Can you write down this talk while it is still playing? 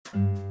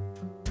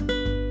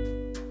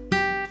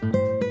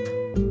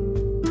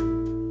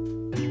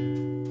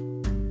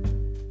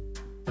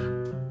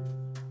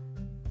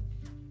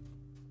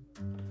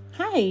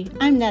Hi,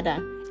 I'm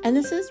Netta, and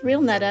this is Real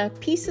Netta,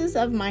 Pieces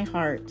of My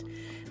Heart.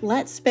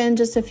 Let's spend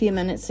just a few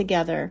minutes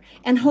together,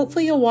 and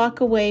hopefully you'll walk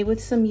away with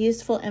some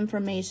useful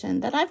information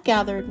that I've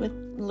gathered with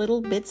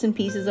little bits and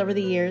pieces over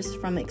the years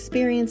from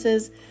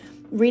experiences,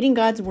 reading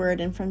God's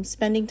Word, and from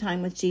spending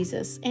time with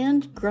Jesus,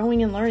 and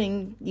growing and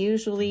learning,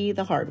 usually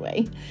the hard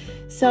way.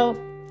 So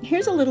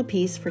here's a little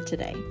piece for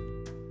today.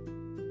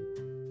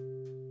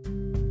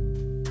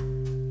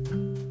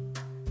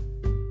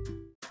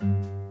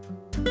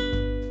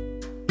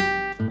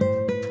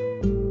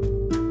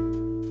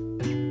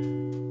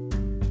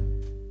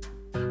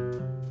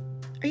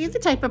 Are you the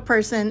type of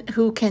person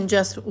who can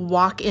just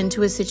walk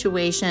into a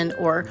situation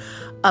or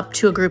up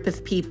to a group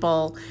of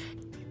people,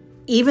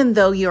 even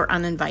though you're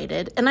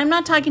uninvited? And I'm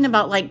not talking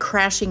about like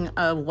crashing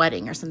a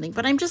wedding or something,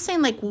 but I'm just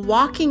saying like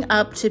walking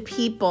up to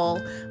people,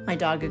 my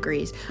dog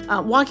agrees,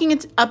 walking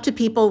up to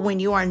people when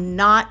you are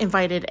not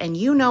invited and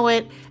you know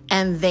it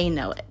and they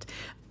know it.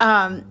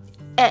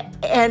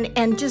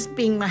 And just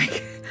being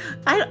like,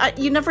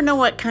 you never know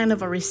what kind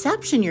of a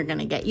reception you're going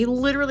to get. You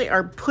literally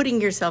are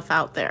putting yourself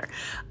out there.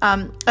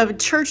 A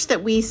church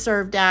that we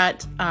served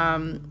at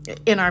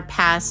in our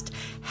past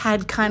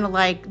had kind of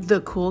like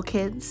the cool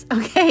kids.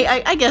 Okay,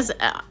 I guess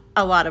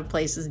a lot of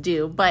places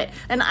do,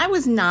 and I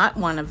was not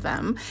one of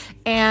them.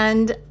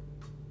 And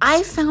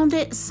I found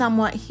it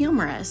somewhat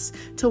humorous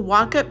to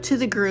walk up to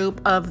the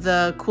group of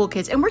the cool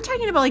kids. And we're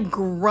talking about like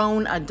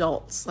grown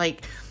adults,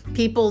 like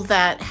people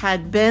that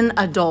had been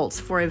adults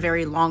for a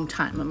very long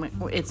time. I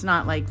mean, it's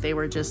not like they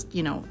were just,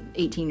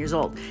 18 years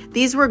old.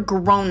 These were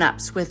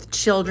grown-ups with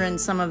children,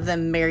 some of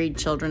them married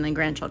children and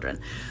grandchildren.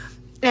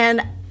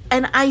 And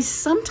I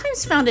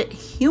sometimes found it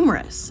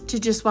humorous to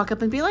just walk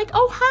up and be like,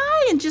 oh,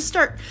 hi, and just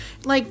start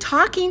like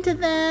talking to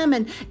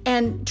them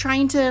and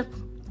trying to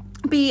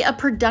be a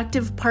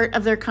productive part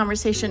of their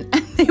conversation.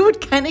 And they would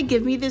kind of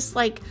give me this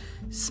like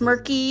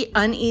smirky,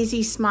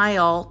 uneasy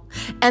smile.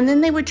 And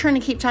then they would turn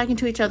and keep talking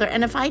to each other.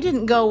 And if I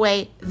didn't go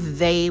away,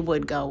 they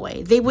would go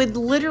away. They would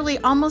literally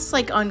almost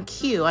like on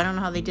cue, I don't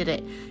know how they did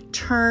it,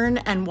 turn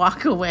and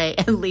walk away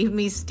and leave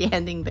me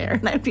standing there.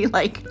 And I'd be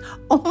like,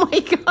 oh my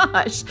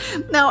gosh.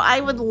 Now I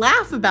would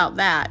laugh about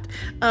that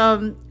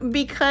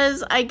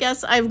because I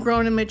guess I've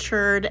grown and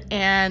matured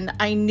and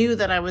I knew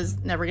that I was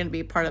never going to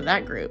be a part of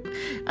that group.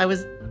 I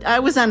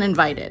was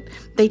uninvited.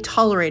 They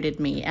tolerated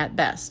me at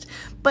best.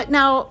 But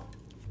now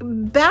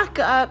back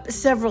up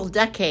several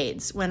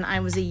decades when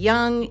I was a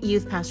young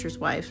youth pastor's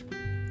wife.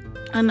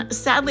 And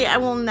sadly, I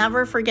will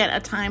never forget a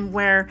time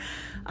where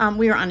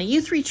we were on a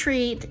youth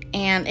retreat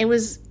and it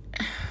was,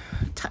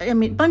 a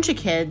bunch of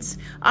kids,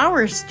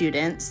 our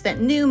students that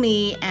knew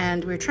me,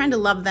 and we were trying to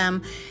love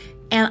them.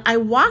 And I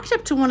walked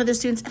up to one of the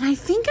students, and I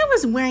think I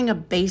was wearing a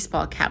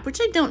baseball cap,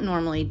 which I don't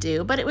normally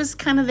do, but it was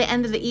kind of the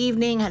end of the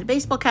evening. I had a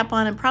baseball cap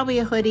on and probably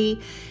a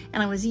hoodie,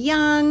 and I was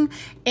young.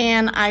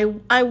 And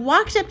I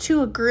walked up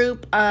to a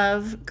group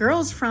of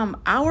girls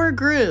from our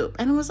group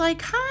and was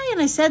like, hi,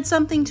 and I said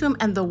something to them.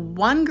 And the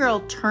one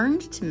girl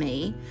turned to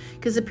me,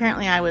 because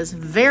apparently I was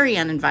very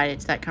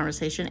uninvited to that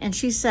conversation, and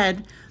she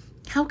said,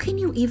 how can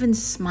you even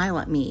smile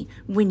at me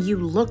when you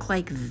look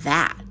like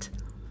that?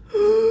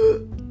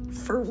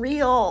 For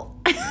real.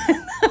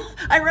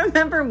 I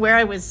remember where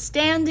I was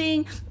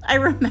standing. I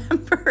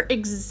remember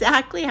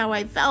exactly how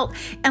I felt.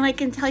 And I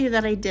can tell you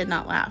that I did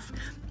not laugh.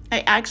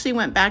 I actually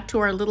went back to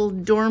our little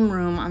dorm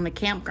room on the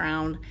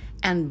campground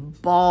and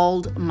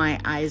bawled my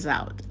eyes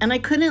out. And I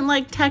couldn't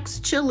like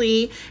text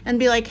Chili and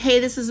be like, hey,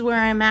 this is where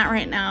I'm at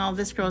right now.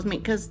 This girl's me.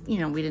 Because,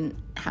 we didn't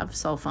have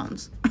cell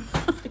phones.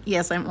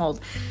 Yes, I'm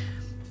old.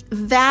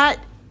 That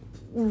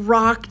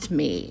rocked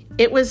me.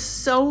 It was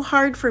so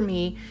hard for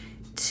me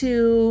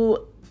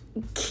to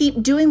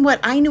keep doing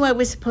what I knew I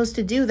was supposed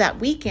to do that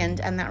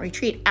weekend and that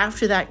retreat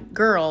after that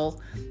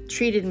girl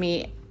treated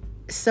me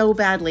so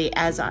badly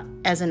as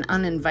an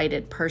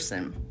uninvited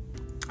person.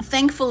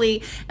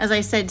 Thankfully, as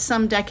I said,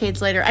 some decades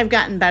later, I've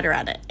gotten better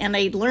at it, and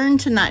I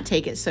learned to not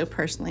take it so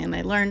personally, and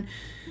I learned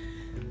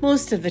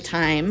most of the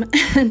time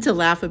to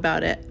laugh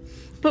about it.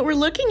 But we're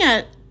looking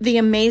at the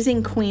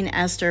amazing Queen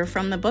Esther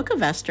from the book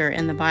of Esther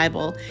in the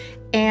Bible,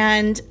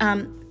 and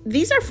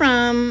these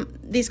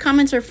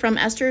comments are from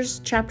Esther's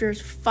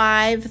chapters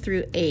 5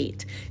 through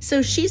 8.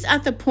 So she's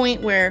at the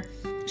point where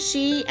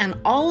she and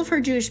all of her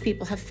Jewish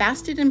people have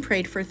fasted and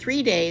prayed for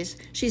 3 days.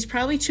 She's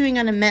probably chewing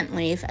on a mint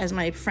leaf, as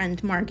my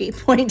friend Margie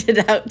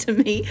pointed out to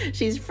me.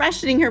 She's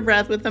freshening her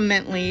breath with a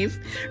mint leaf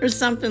or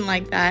something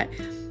like that.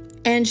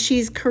 And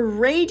she's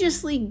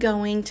courageously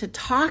going to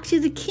talk to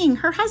the king,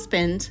 her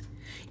husband,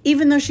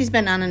 even though she's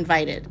been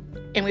uninvited.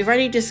 And we've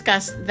already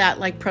discussed that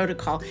like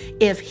protocol.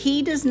 If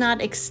he does not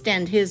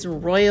extend his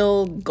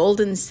royal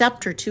golden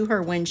scepter to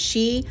her when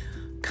she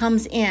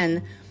comes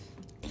in,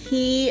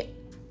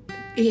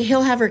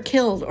 he'll have her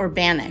killed or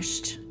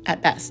banished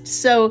at best.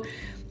 So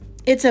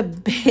it's a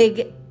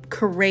big,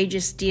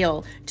 courageous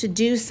deal to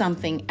do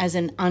something as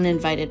an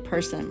uninvited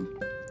person.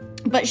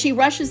 But she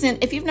rushes in.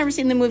 If you've never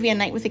seen the movie A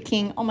Night with the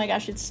King, oh my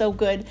gosh, it's so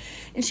good.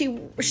 And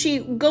she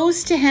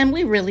goes to him.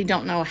 We really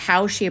don't know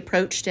how she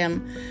approached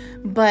him,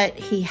 but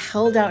he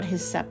held out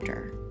his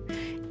scepter.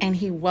 and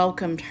he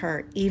welcomed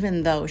her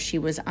even though she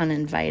was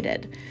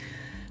uninvited.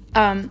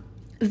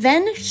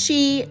 Then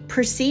she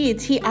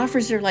proceeds, he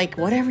offers her like,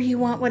 whatever you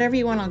want,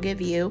 I'll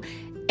give you.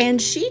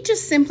 And she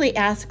just simply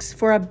asks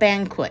for a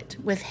banquet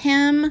with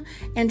him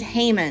and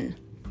Haman,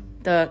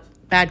 the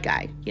bad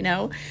guy,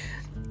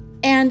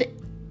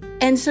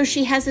 And so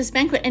she has this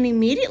banquet, and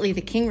immediately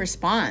the king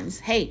responds,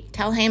 hey,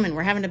 tell Haman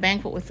we're having a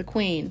banquet with the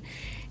queen.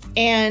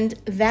 And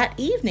that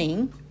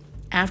evening,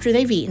 after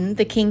they've eaten,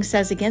 the king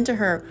says again to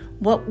her,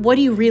 what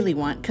do you really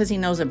want? Because he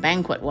knows a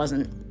banquet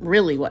wasn't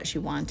really what she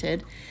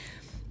wanted.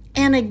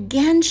 And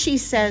again, she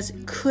says,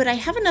 could I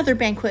have another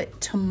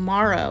banquet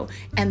tomorrow?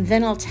 And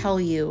then I'll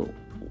tell you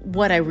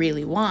what I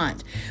really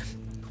want.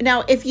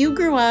 Now, if you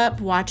grew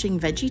up watching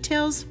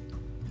VeggieTales,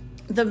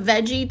 the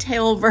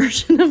VeggieTale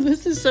version of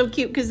this is so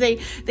cute because they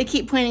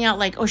keep pointing out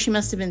like, oh, she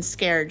must have been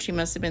scared. She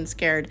must have been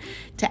scared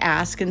to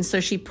ask. And so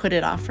she put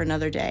it off for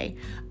another day.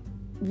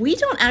 We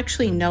don't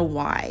actually know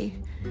why,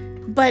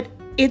 but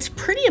it's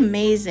pretty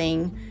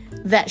amazing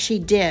that she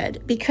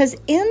did, because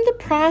in the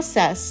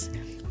process,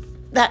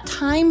 that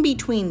time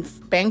between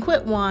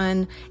banquet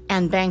 1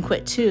 and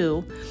banquet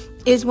 2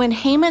 is when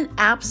Haman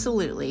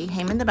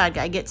the bad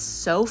guy, gets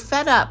so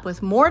fed up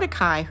with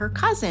Mordecai, her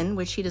cousin,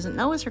 which he doesn't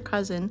know is her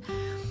cousin.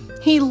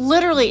 He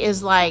literally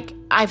is like,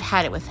 I've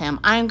had it with him.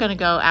 I'm going to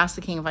go ask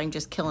the king if I can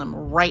just kill him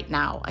right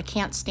now. I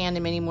can't stand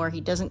him anymore.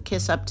 He doesn't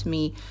kiss up to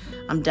me.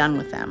 I'm done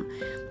with him.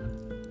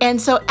 And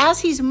so as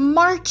he's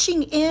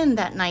marching in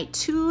that night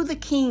to the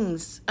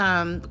king's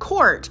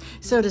court,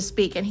 so to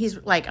speak, and he's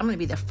like, I'm going to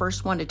be the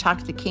first one to talk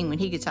to the king when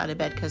he gets out of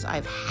bed because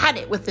I've had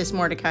it with this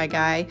Mordecai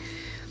guy.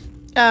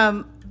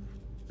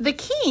 The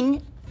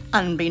king,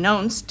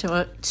 unbeknownst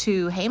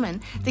to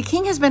Haman, the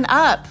king has been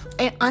up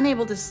and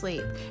unable to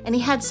sleep. And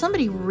he had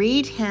somebody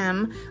read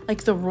him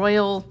like the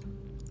royal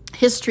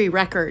history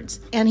records.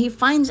 And he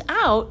finds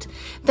out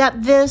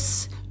that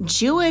this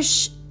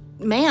Jewish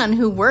man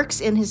who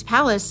works in his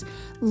palace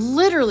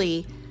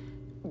literally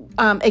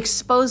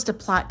exposed a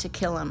plot to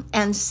kill him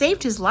and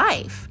saved his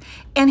life.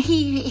 And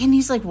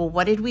he's like, well,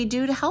 what did we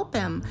do to help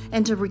him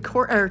and to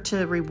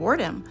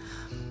reward him?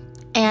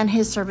 And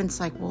his servant's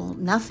like, well,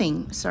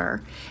 nothing,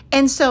 sir.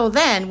 And so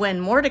then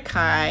when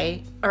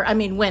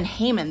when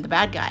Haman, the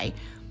bad guy,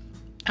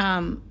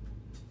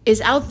 is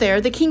out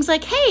there, the king's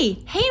like, hey,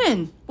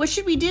 Haman, what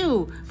should we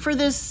do for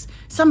this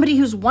somebody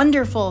who's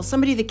wonderful,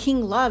 somebody the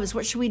king loves?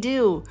 What should we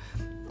do?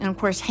 And of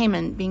course,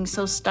 Haman, being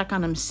so stuck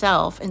on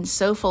himself and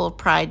so full of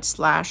pride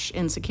 /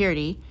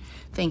 insecurity,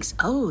 thinks,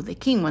 oh, the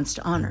king wants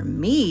to honor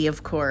me,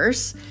 of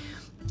course.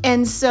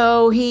 And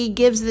so he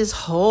gives this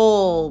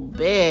whole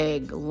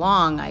big,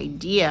 long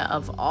idea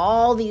of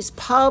all these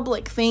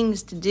public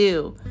things to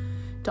do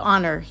to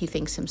honor, he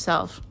thinks,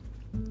 himself.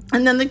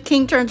 And then the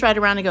king turns right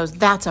around and goes,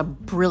 that's a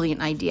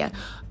brilliant idea.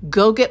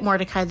 Go get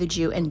Mordecai the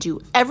Jew and do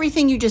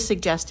everything you just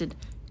suggested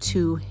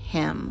to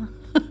him.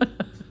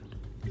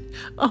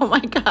 Oh my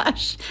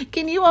gosh.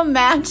 Can you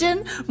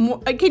imagine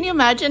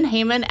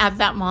Haman at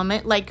that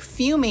moment, like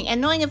fuming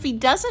and knowing if he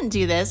doesn't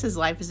do this, his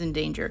life is in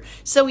danger.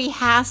 So he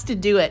has to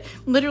do it.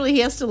 Literally, he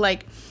has to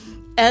like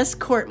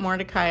escort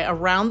Mordecai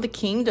around the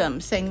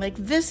kingdom saying like,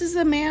 this is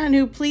a man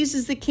who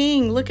pleases the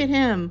king. Look at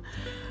him.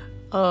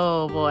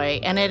 Oh boy.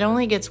 And it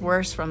only gets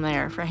worse from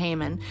there for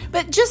Haman.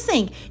 But just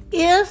think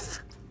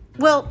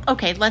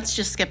let's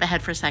just skip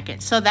ahead for a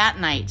second. So that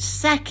night,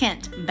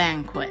 second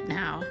banquet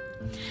now.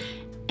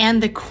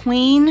 And the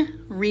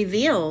queen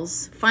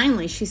reveals,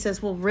 finally, she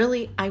says, well,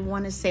 really, I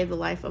want to save the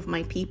life of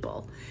my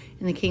people.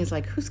 And the king's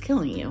like, who's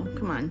killing you?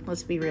 Come on,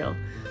 let's be real.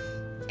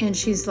 And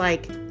she's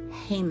like,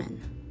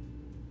 Haman.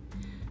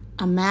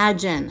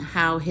 Imagine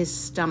how his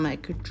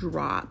stomach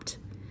dropped.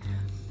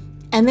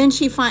 And then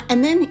she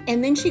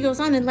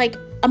goes on and like,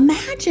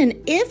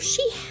 imagine if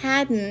she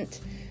hadn't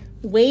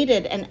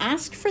waited and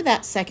asked for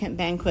that second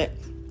banquet.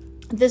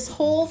 This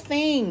whole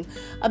thing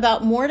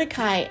about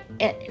Mordecai,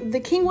 the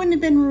king wouldn't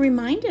have been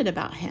reminded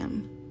about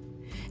him.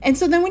 And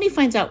so then when he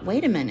finds out,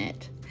 wait a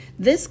minute,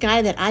 this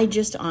guy that I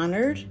just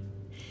honored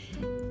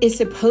is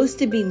supposed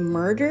to be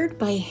murdered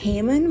by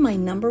Haman, my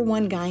number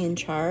one guy in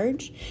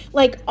charge.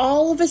 Like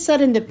all of a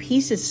sudden the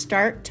pieces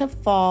start to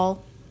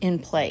fall in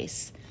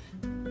place.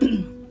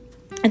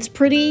 It's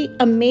pretty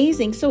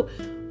amazing. So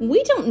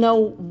we don't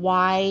know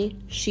why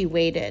she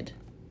waited,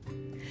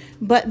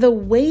 but the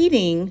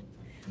waiting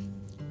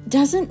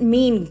doesn't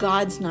mean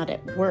God's not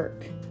at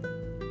work.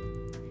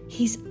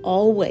 He's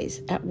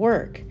always at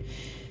work.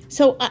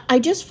 So I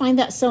just find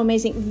that so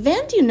amazing.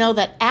 Then do you know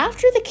that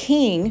after the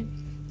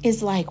king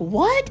is like,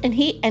 what? And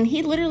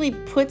he literally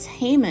puts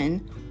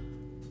Haman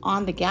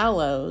on the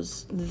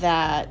gallows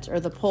or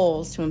the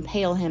poles to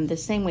impale him the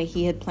same way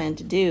he had planned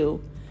to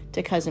do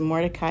to cousin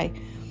Mordecai.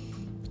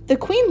 The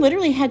queen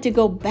literally had to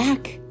go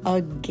back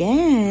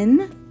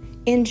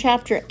again in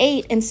chapter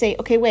 8 and say,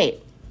 okay,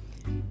 wait,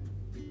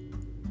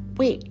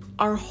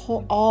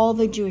 all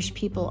the Jewish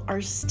people are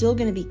still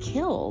going to be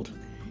killed,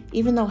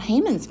 even though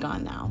Haman's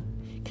gone now,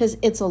 because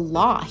it's a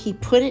law. He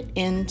put it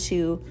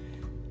into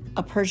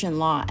a Persian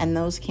law, and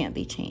those can't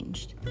be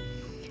changed.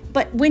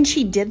 But when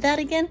she did that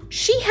again,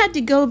 she had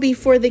to go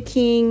before the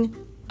king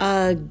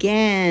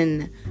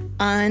again,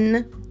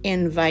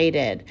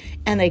 uninvited.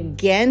 And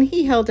again,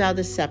 he held out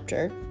the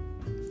scepter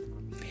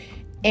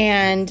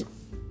and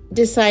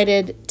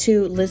decided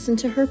to listen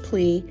to her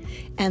plea.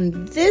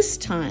 And this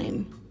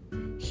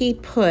time, he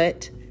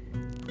put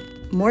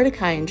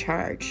Mordecai in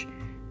charge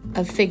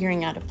of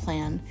figuring out a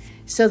plan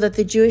so that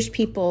the Jewish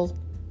people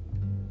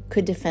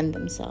could defend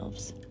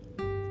themselves.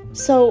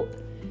 So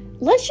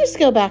let's just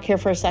go back here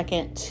for a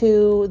second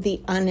to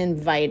the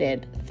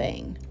uninvited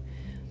thing.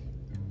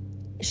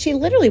 She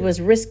literally was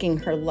risking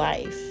her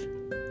life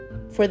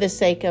for the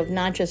sake of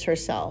not just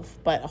herself,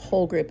 but a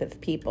whole group of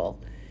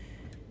people.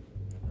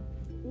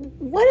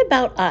 What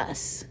about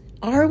us?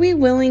 Are we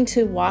willing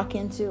to walk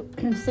into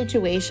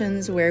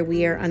situations where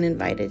we are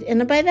uninvited?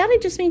 And by that, I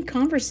just mean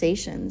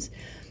conversations.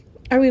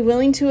 Are we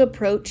willing to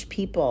approach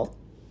people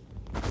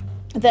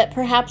that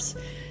perhaps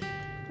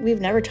we've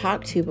never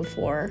talked to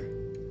before?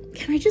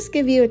 Can I just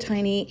give you a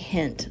tiny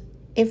hint?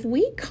 If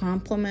we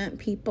compliment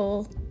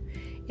people,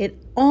 it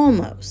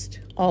almost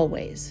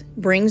always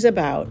brings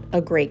about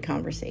a great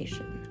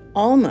conversation.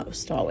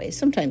 Almost always,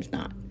 sometimes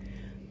not.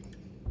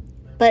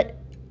 But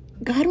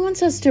God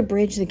wants us to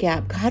bridge the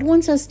gap. God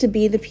wants us to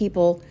be the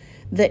people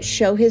that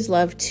show his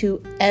love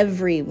to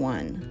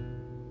everyone,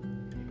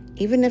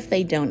 even if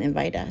they don't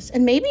invite us.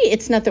 And maybe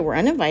it's not that we're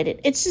uninvited.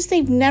 It's just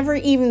they've never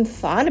even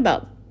thought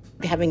about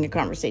having a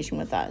conversation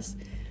with us.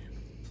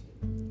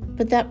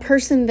 But that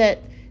person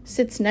that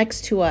sits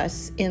next to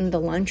us in the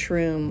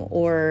lunchroom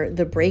or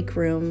the break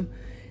room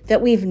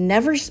that we've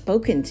never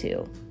spoken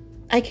to.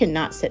 I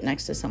cannot sit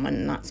next to someone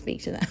and not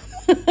speak to them.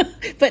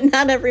 But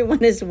not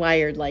everyone is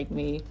wired like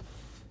me.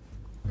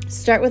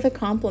 Start with a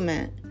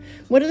compliment.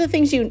 What are the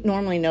things you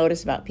normally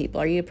notice about people?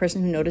 Are you a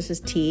person who notices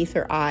teeth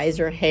or eyes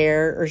or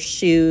hair or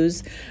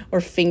shoes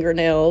or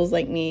fingernails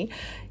like me?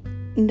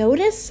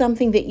 Notice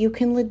something that you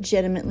can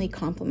legitimately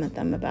compliment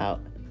them about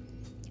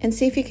and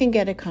see if you can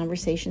get a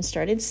conversation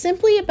started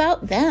simply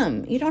about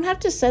them. You don't have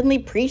to suddenly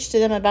preach to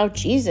them about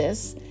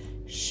Jesus.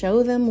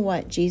 Show them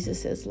what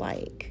Jesus is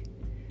like,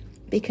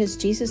 because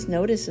Jesus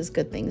notices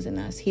good things in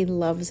us. He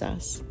loves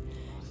us.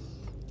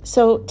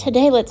 So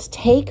today, let's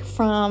take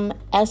from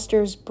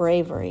Esther's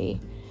bravery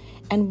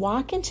and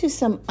walk into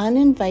some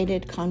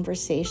uninvited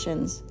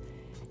conversations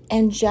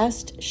and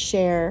just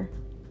share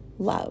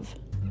love.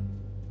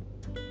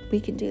 We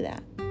can do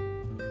that.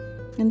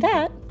 And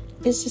that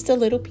is just a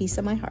little piece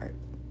of my heart.